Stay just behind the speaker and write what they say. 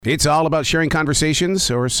It's all about sharing conversations,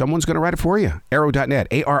 or someone's going to write it for you. Arrow.net,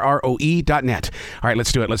 ARROE.net. All right,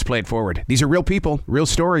 let's do it. Let's play it forward. These are real people, real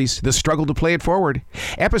stories, the struggle to play it forward.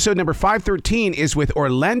 Episode number 513 is with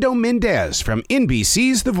Orlando Mendez from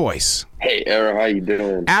NBC's The Voice. Hey, Arrow, how you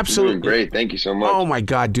doing? Absolutely. Doing great. Thank you so much. Oh, my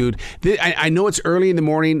God, dude. I know it's early in the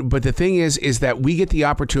morning, but the thing is that we get the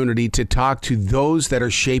opportunity to talk to those that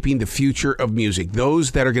are shaping the future of music,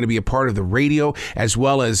 those that are going to be a part of the radio, as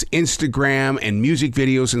well as Instagram and music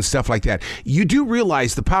videos and stuff like that. You do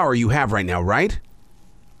realize the power you have right now, right?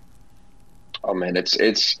 Oh, man, it's.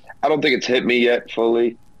 I don't think it's hit me yet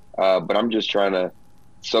fully, but I'm just trying to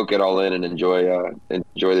soak it all in and enjoy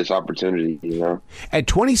this opportunity, you know. At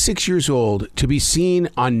 26 years old, to be seen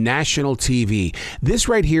on national TV, this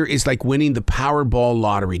right here is like winning the Powerball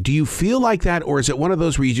lottery. Do you feel like that, or is it one of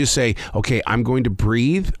those where you just say, okay, I'm going to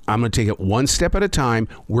breathe, I'm going to take it one step at a time,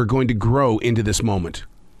 we're going to grow into this moment?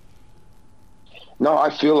 No,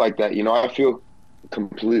 I feel like that. You know, I feel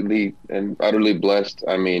completely and utterly blessed.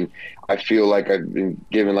 I mean, I feel like I've been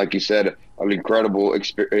given, like you said, an incredible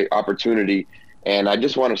opportunity. And I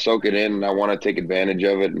just want to soak it in, and I want to take advantage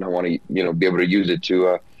of it, and I want to, you know, be able to use it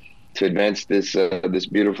to advance this this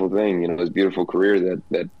beautiful thing, you know, this beautiful career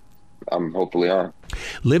that I'm hopefully on.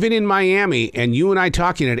 Living in Miami, and you and I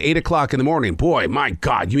talking at 8 o'clock in the morning. Boy, my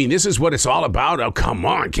God, you mean this is what it's all about? Oh, come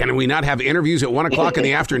on. Can we not have interviews at 1 o'clock in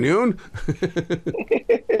the afternoon?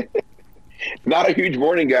 Not a huge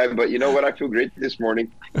morning guy, but you know what? I feel great this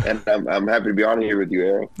morning, and I'm happy to be on here with you,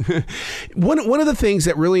 Aaron. One of the things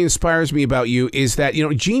that really inspires me about you is that, you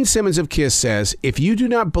know, Gene Simmons of Kiss says, if you do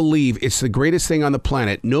not believe it's the greatest thing on the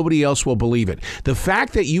planet, nobody else will believe it. The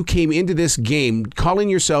fact that you came into this game calling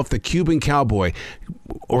yourself the Cuban Cowboy,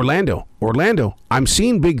 Orlando, I'm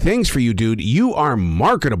seeing big things for you, dude. You are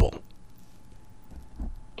marketable.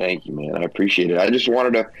 Thank you, man. I appreciate it. I just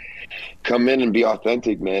wanted to come in and be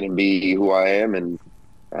authentic, man, and be who I am, and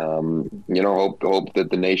you know, hope that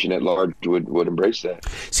the nation at large would embrace that.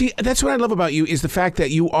 See, that's what I love about you, is the fact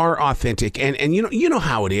that you are authentic, and you know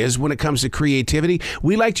how it is when it comes to creativity.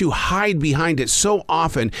 We like to hide behind it so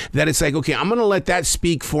often that it's like, okay, I'm going to let that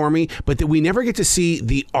speak for me, but that we never get to see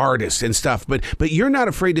the artist and stuff. But you're not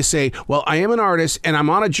afraid to say, well, I am an artist and I'm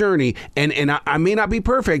on a journey, and I may not be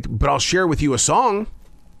perfect, but I'll share with you a song.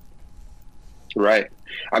 Right.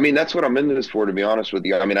 I mean, that's what I'm in this for, to be honest with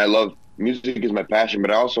you. I mean, I love music is my passion,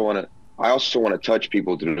 but I also want to touch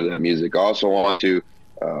people through that music. I also want to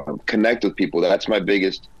connect with people. That's my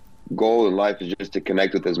biggest goal in life, is just to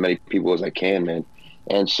connect with as many people as I can, man.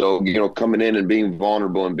 And so, you know, coming in and being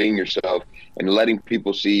vulnerable and being yourself and letting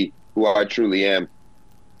people see who I truly am,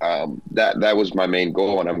 that was my main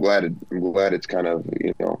goal. And I'm glad it's kind of,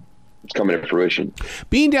 you know, it's coming to fruition.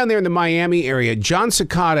 Being down there in the Miami area, John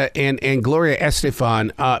Cicada and Gloria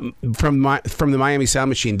Estefan from the Miami Sound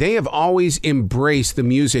Machine, they have always embraced the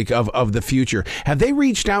music of the future. Have they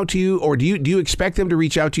reached out to you, or do you expect them to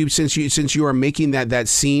reach out to you since you are making that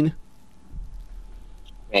scene?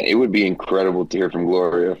 Man, it would be incredible to hear from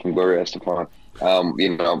Gloria Estefan.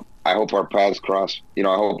 You know, I hope our paths cross. You know,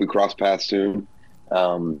 I hope we cross paths soon.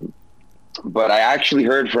 But I actually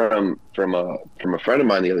heard from a friend of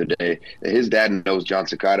mine the other day that his dad knows John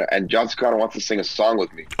Cicada, and John Cicada wants to sing a song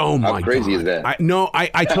with me. Oh my God! How crazy is that?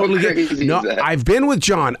 I totally get it. No, I've been with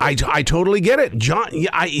John. I totally get it. John,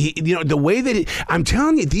 you know, the way that I'm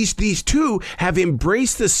telling you, these two have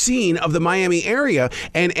embraced the scene of the Miami area,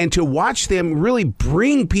 and to watch them really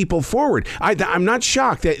bring people forward. I'm not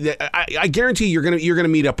shocked that I guarantee you're gonna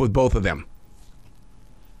meet up with both of them.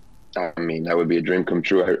 I mean, that would be a dream come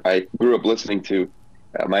true. I grew up listening to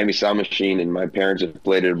Miami Sound Machine, and my parents have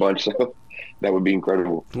played it a bunch, so that would be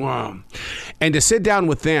incredible. Wow. And to sit down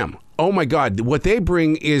with them, oh my God, what they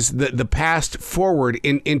bring is the past forward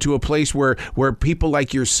into a place where people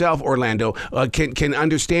like yourself, Orlando, can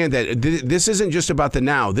understand that this isn't just about the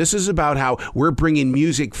now. This is about how we're bringing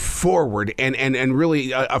music forward and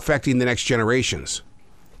really affecting the next generations.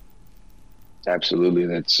 Absolutely.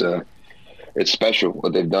 That's it's special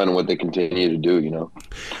what they've done and what they continue to do, you know.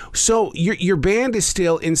 So your band is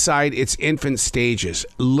still inside its infant stages,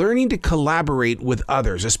 learning to collaborate with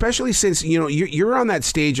others, especially since, you know, you're on that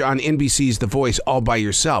stage on NBC's The Voice all by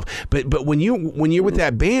yourself. But when you're with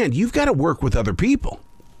that band, you've got to work with other people.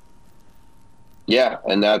 Yeah,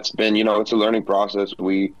 and that's been, you know, it's a learning process.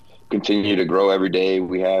 We continue to grow every day.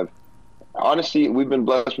 Honestly, we've been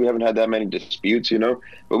blessed. We haven't had that many disputes, you know,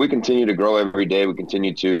 but we continue to grow every day. We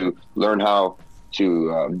continue to learn how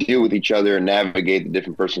to deal with each other and navigate the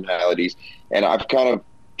different personalities. And I've kind of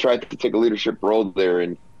tried to take a leadership role there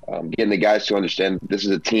and getting the guys to understand this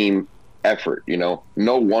is a team effort, you know.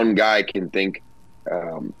 No one guy can think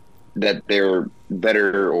that they're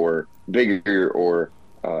better or bigger or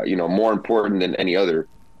more important than any other,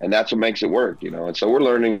 and that's what makes it work, and so we're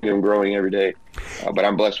learning and growing every day, but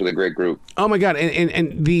I'm blessed with a great group. Oh my God.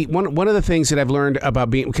 And the one of the things that I've learned about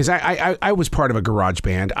being, because I was part of a garage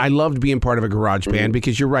band. I loved being part of a garage band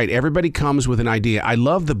because you're right. Everybody comes with an idea. I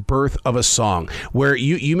love the birth of a song where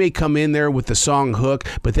you may come in there with the song hook,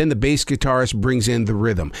 but then the bass guitarist brings in the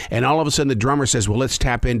rhythm. And all of a sudden the drummer says, well, let's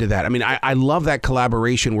tap into that. I mean, I love that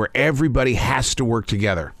collaboration where everybody has to work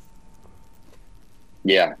together.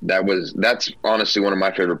 Yeah, that's honestly one of my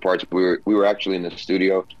favorite parts. We were actually in the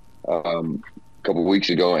studio a couple of weeks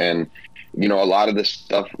ago, and a lot of the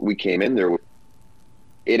stuff we came in there with,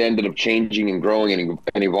 it ended up changing and growing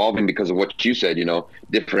and evolving because of what you said.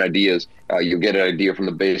 Different ideas. You get an idea from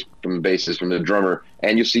the bassist, from the drummer,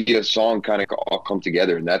 and you see a song kind of all come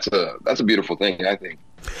together, and that's a beautiful thing, I think.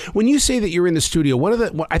 When you say that you're in the studio,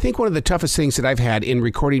 I think one of the toughest things that I've had in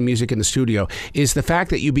recording music in the studio is the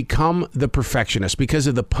fact that you become the perfectionist because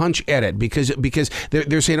of the punch edit, because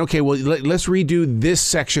they're saying, okay, well, let's redo this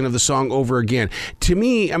section of the song over again. To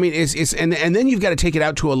me, I mean, it's and then you've got to take it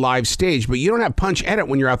out to a live stage, but you don't have punch edit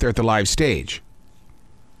when you're out there at the live stage.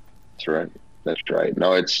 That's right. That's right.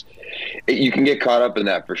 No, you can get caught up in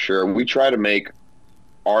that for sure. We try to make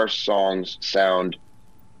our songs sound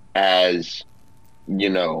as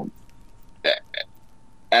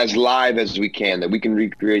as live as we can, that we can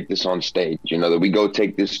recreate this on stage, that we go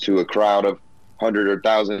take this to a crowd of 100 or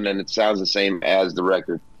 1,000 and it sounds the same as the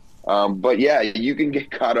record. But yeah, you can get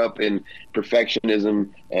caught up in perfectionism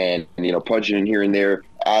and, punching in here and there,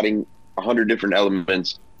 adding 100 different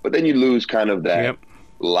elements, but then you lose kind of that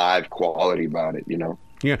live quality about it,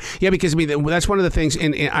 Yeah, because I mean that's one of the things,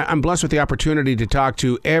 and I'm blessed with the opportunity to talk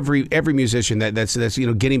to every musician that's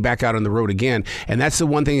getting back out on the road again, and that's the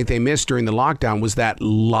one thing that they missed during the lockdown was that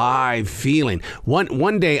live feeling.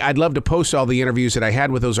 One day I'd love to post all the interviews that I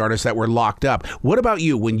had with those artists that were locked up. What about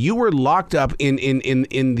you? When you were locked up in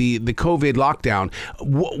the COVID lockdown,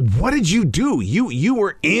 what did you do? You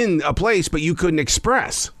were in a place but you couldn't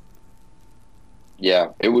express. Yeah,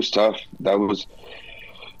 it was tough. That was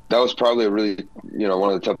probably a really,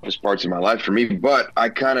 one of the toughest parts of my life for me, but I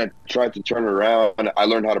kind of tried to turn it around. I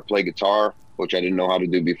learned how to play guitar, which I didn't know how to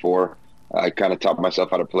do before. I kind of taught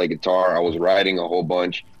myself how to play guitar. I was writing a whole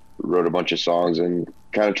bunch, wrote a bunch of songs, and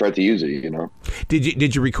kind of tried to use it,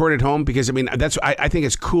 Did you record at home? Because, I mean, I think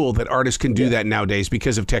it's cool that artists can do that nowadays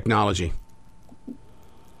because of technology.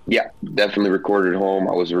 Yeah, definitely recorded at home.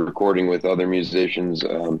 I was recording with other musicians,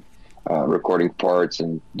 recording parts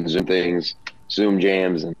and Zoom things. Zoom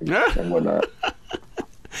jams and whatnot.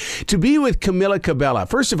 To be with Camila Cabello,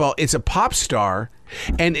 first of all, it's a pop star,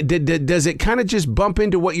 and does it kind of just bump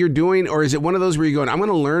into what you're doing, or is it one of those where you're going, I'm going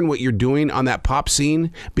to learn what you're doing on that pop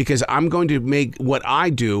scene because I'm going to make what I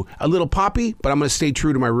do a little poppy, but I'm going to stay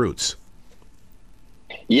true to my roots?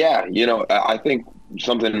 Yeah, I think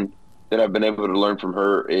something that I've been able to learn from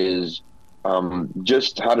her is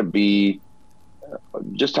just how to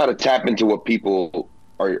tap into what people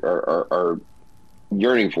are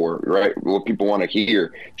yearning for, right? What people want to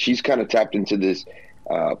hear. She's kind of tapped into this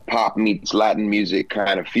pop meets Latin music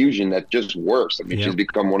kind of fusion that just works. I mean, she's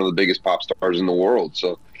become one of the biggest pop stars in the world.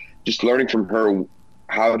 So just learning from her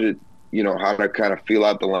how to kind of feel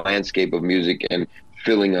out the landscape of music and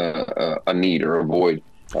filling a need or a void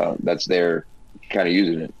that's there, kind of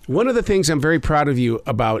using it. One of the things I'm very proud of you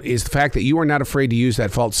about is the fact that you are not afraid to use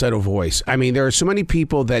that falsetto voice. I mean, there are so many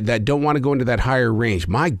people that don't want to go into that higher range.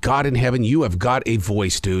 My God in heaven, you have got a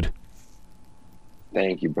voice, dude.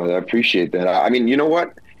 Thank you, brother. I appreciate that. I mean, you know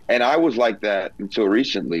what? And I was like that until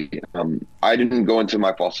recently. I didn't go into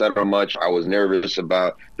my falsetto much. I was nervous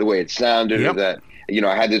about the way it sounded or that,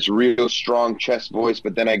 I had this real strong chest voice,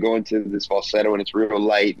 but then I go into this falsetto and it's real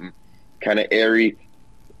light and kind of airy.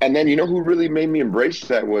 And then who really made me embrace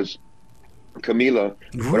that was Camila,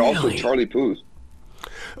 but also Charlie Puth.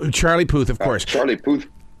 Charlie Puth, of course. Charlie Puth.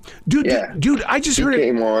 Dude, I just heard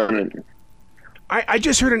came on and I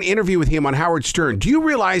just heard an interview with him on Howard Stern. Do you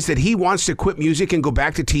realize that he wants to quit music and go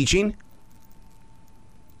back to teaching?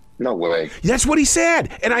 No way. That's what he said.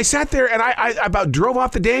 And I sat there and I about drove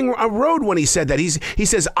off the dang road when he said that. He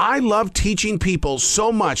says, I love teaching people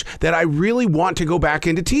so much that I really want to go back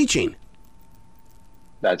into teaching.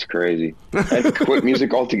 That's crazy. And quit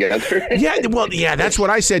music altogether. Yeah, that's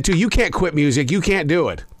what I said too. You can't quit music. You can't do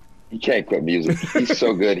it. You can't quit music. He's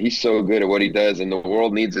so good. He's so good at what he does, and the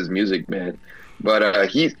world needs his music, man.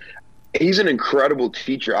 But he's an incredible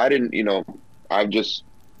teacher. I've just,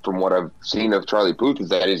 from what I've seen of Charlie Puth, is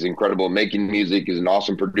that he's incredible at making music, he's an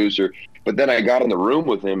awesome producer. But then I got in the room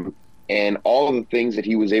with him, and all of the things that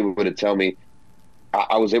he was able to tell me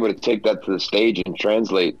I was able to take that to the stage and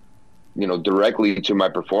translate, directly to my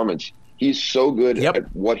performance. He's so good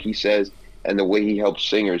at what he says and the way he helps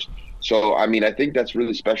singers. So, I mean, I think that's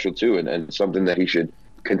really special too, and something that he should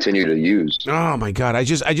continue to use. Oh my God. I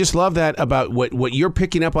just love that about what you're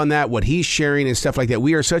picking up on, that, what he's sharing and stuff like that.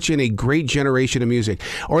 We are such in a great generation of music.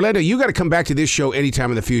 Orlando, you got to come back to this show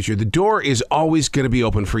anytime in the future. The door is always going to be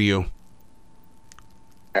open for you.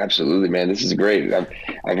 Absolutely, man. This is great. I've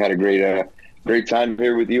had a great time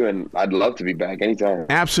here with you, and I'd love to be back anytime.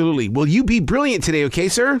 Absolutely. Will you be brilliant today, okay,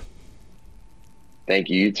 sir? Thank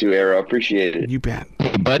you. You too, Arrow. Appreciate it. You bet.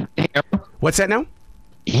 But What's that now?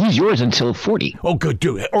 he's yours until 40. Oh, good,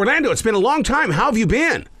 dude. Orlando, it's been a long time. How have you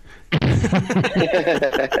been?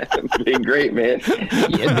 Been great, man.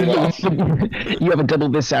 You have a double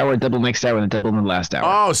this hour, a double next hour, and a double in the last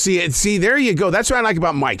hour. Oh, see, there you go. That's what I like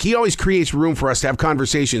about Mike. He always creates room for us to have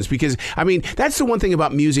conversations because, I mean, that's the one thing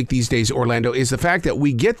about music these days, Orlando, is the fact that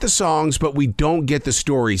we get the songs, but we don't get the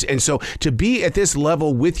stories. And so to be at this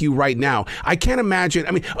level with you right now, I can't imagine.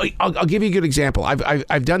 I mean, I'll give you a good example.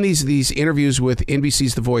 I've done these interviews with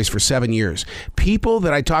NBC's The Voice for 7 years. People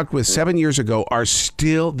that I talked with 7 years ago are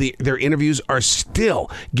still their interviews are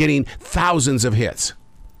still getting thousands of hits.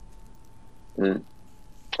 I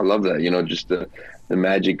love that. Just the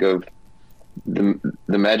magic of the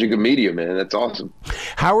magic of media, man. That's awesome.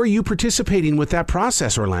 How are you participating with that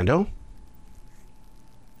process, Orlando?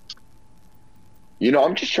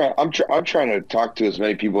 I'm just trying. I'm trying to talk to as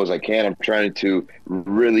many people as I can. I'm trying to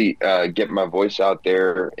really get my voice out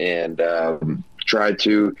there and try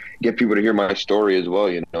to get people to hear my story as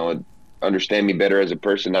well. Understand me better as a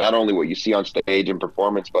person, not only what you see on stage and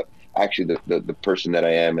performance, but actually the person that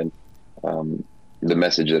I am and the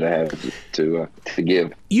message that I have to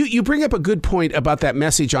give. You bring up a good point about that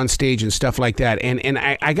message on stage and stuff like that. And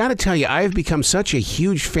I got to tell you, I have become such a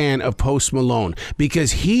huge fan of Post Malone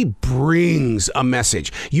because he brings a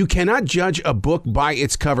message. You cannot judge a book by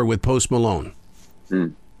its cover with Post Malone.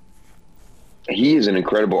 He is an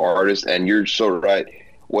incredible artist, and you're so right.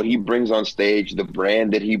 What he brings on stage, the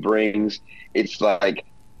brand that he brings, it's like,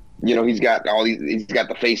 he's got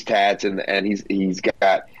the face tats and he's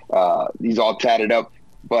all tatted up,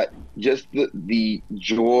 but just the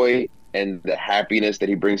joy and the happiness that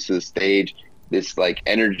he brings to the stage, this like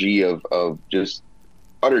energy of just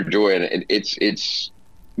utter joy. And it's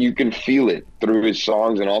you can feel it through his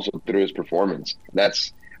songs and also through his performance.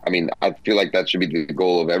 I feel like that should be the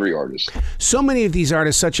goal of every artist. So many of these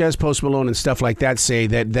artists, such as Post Malone and stuff like that, say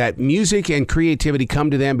that music and creativity come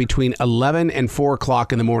to them between 11 and 4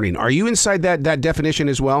 o'clock in the morning. Are you inside that definition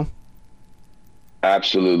as well?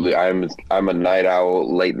 Absolutely. I'm a night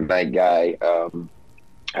owl, late night guy.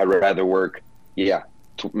 I'd rather work,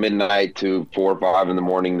 midnight to 4 or 5 in the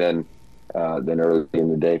morning than early in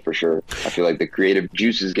the day, for sure. I feel like the creative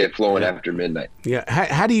juices get flowing after midnight. Yeah.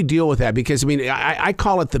 How do you deal with that? Because, I mean, I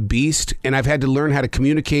call it the beast, and I've had to learn how to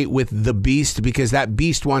communicate with the beast because that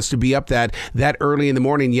beast wants to be up that early in the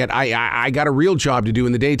morning, yet I got a real job to do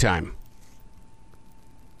in the daytime.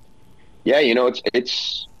 Yeah,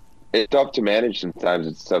 it's tough to manage sometimes.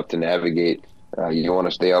 It's tough to navigate. You don't want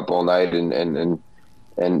to stay up all night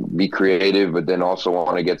and be creative, but then also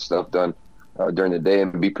want to get stuff done during the day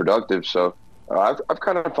and be productive. So I've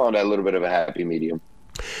kind of found that a little bit of a happy medium.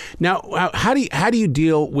 Now, how do you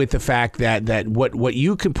deal with the fact that what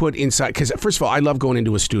you can put inside? Because first of all, I love going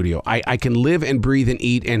into a studio. I can live and breathe and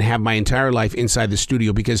eat and have my entire life inside the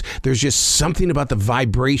studio because there's just something about the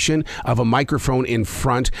vibration of a microphone in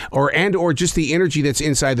front, or just the energy that's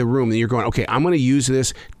inside the room. And you're going, okay, I'm going to use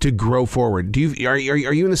this to grow forward. Are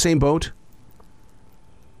you in the same boat?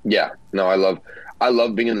 Yeah, no, I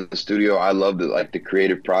love being in the studio. I love the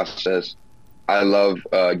creative process. I love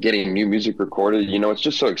getting new music recorded. It's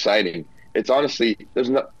just so exciting. It's honestly,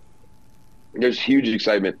 there's huge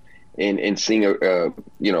excitement in seeing a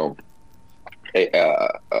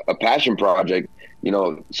passion project,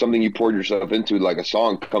 something you poured yourself into, like a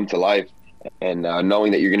song, come to life, and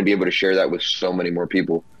knowing that you're going to be able to share that with so many more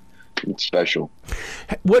people. It's special.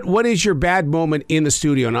 What is your bad moment in the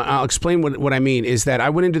studio? And I'll explain what I mean is that I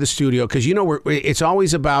went into the studio because it's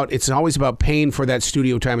always about paying for that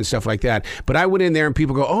studio time and stuff like that. But I went in there and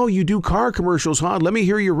people go, "Oh, you do car commercials, huh? Let me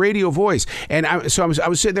hear your radio voice." And I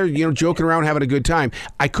was sitting there, joking around, having a good time.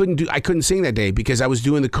 I couldn't sing that day because I was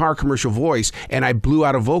doing the car commercial voice and I blew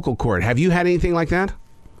out a vocal cord. Have you had anything like that?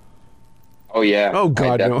 Oh yeah. Oh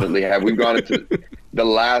God, I definitely have. We've gone into the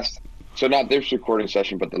last. So not this recording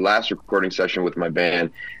session, but the last recording session with my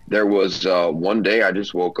band, there was one day I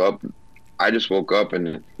just woke up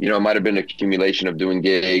and, it might have been an accumulation of doing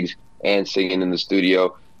gigs and singing in the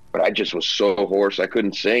studio, but I just was so hoarse. I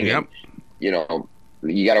couldn't sing. Yep. And,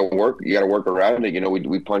 you got to work around it. You know,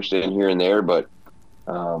 we punched it in here and there, but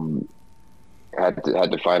had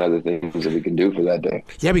to find other things that we can do for that day.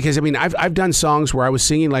 Yeah, because I mean, I've done songs where I was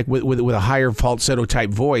singing like with a higher falsetto type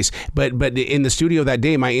voice, but in the studio that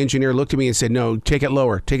day, my engineer looked at me and said, "No, take it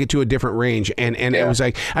lower, take it to a different range." And it was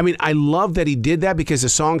like, I mean, I love that he did that because the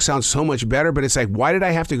song sounds so much better. But it's like, why did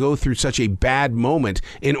I have to go through such a bad moment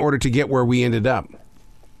in order to get where we ended up?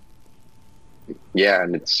 Yeah,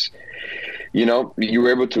 and it's, you know, you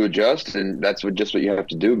were able to adjust, and that's just what you have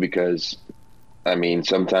to do because, I mean,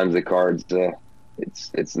 sometimes the cards,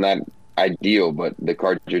 it's not ideal, but the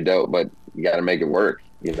cards you're dealt, but you got to make it work,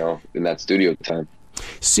 you know, in that studio time.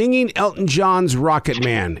 Singing Elton John's Rocket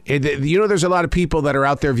Man. You know, there's a lot of people that are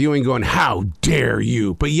out there viewing going, how dare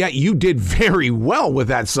you? But yet you did very well with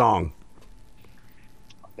that song.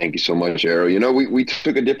 Thank you so much, Arrow. You know, we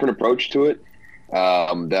took a different approach to it.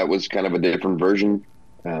 That was kind of a different version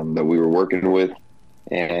that we were working with,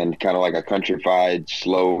 and kind of like a countrified,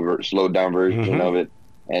 slowed down version of it.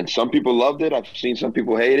 And some people loved it. I've seen some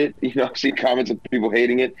people hate it. You know, I've seen comments of people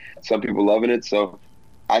hating it, some people loving it. So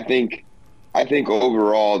I think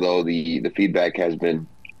overall, though, the feedback has been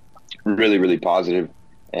really, really positive,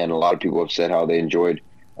 and a lot of people have said how they enjoyed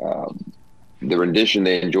the rendition.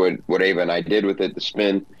 They enjoyed what Ava and I did with it, the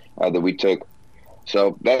spin that we took.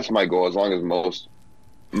 So that's my goal, as long as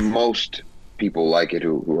most people like it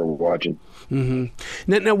who are watching.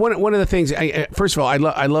 Mm-hmm. Now, one of the things, first of all,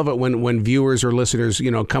 I love it when viewers or listeners,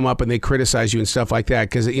 you know, come up and they criticize you and stuff like that,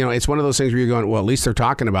 because, you know, it's one of those things where you're going, well, at least they're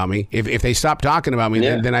talking about me. If they stop talking about me,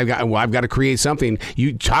 then I've got to create something.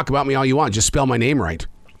 You talk about me all you want, just spell my name right.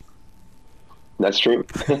 That's true.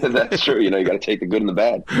 That's true. You know, you got to take the good and the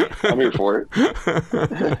bad. I'm here for it.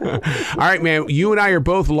 All right, man. You and I are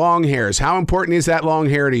both long hairs. How important is that long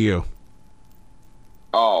hair to you?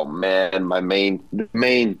 Oh man, my main. No,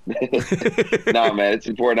 man, it's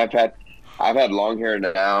important. I've had long hair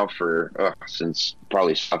now for since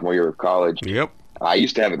probably sophomore year of college. Yep. I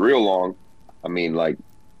used to have it real long. I mean, like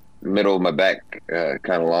middle of my back,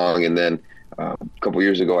 kind of long, and then a couple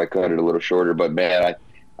years ago I cut it a little shorter. But man,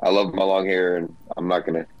 I love my long hair, and I'm not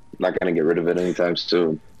gonna get rid of it anytime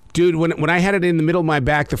soon. Dude, when I had it in the middle of my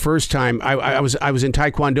back the first time, I was in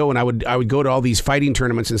Taekwondo, and I would go to all these fighting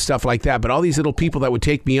tournaments and stuff like that. But all these little people that would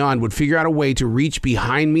take me on would figure out a way to reach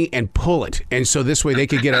behind me and pull it, and so this way they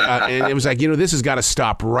could get and it was like, you know, this has got to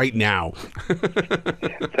stop right now.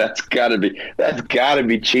 That's gotta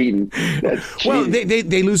be cheating. That's cheating. Well,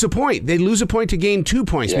 they lose a point. They lose a point to gain 2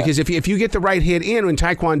 points, because if you get the right hit in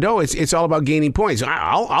Taekwondo, it's all about gaining points.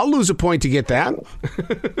 I'll lose a point to get that.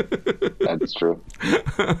 That's true.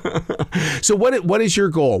 So what is your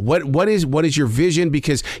goal? What is your vision?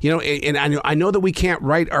 Because, you know, and I know that we can't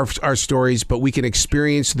write our stories, but we can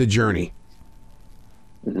experience the journey.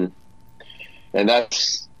 Mm-hmm. And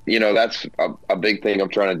that's a big thing I'm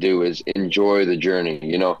trying to do, is enjoy the journey.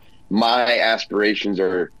 You know, my aspirations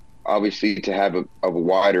are obviously to have a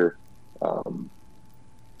wider,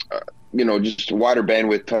 just wider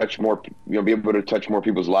bandwidth, touch more, be able to touch more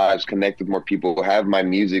people's lives, connect with more people, have my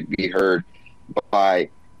music be heard by,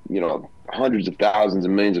 hundreds of thousands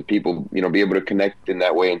and millions of people, be able to connect in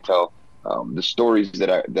that way and tell the stories that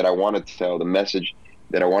I want to tell, the message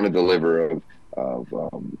that I want to deliver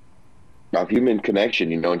of human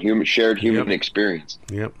connection, and shared human experience.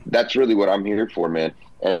 Yep. That's really what I'm here for, man.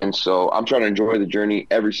 And so I'm trying to enjoy the journey,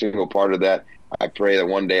 every single part of that. I pray that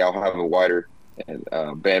one day I'll have a wider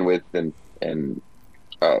bandwidth and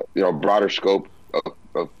broader scope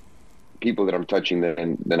of people that I'm touching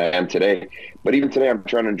than I am today. But even today, I'm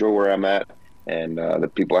trying to enjoy where I'm at, and the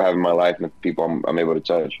people I have in my life, and the people I'm able to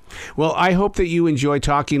touch. Well, I hope that you enjoy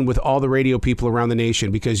talking with all the radio people around the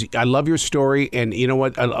nation, because I love your story. And you know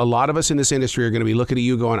what? A lot of us in this industry are going to be looking at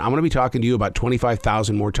you going, I'm going to be talking to you about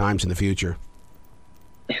 25,000 more times in the future.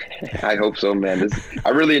 I hope so, man. I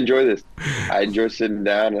really enjoy this. I enjoy sitting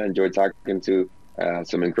down, and I enjoy talking to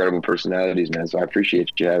some incredible personalities, man. So I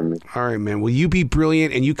appreciate you having me. All right, man. Well, you be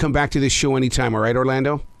brilliant, and you come back to this show anytime. All right,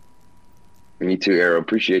 Orlando? Me too, Arrow.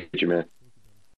 Appreciate you, man.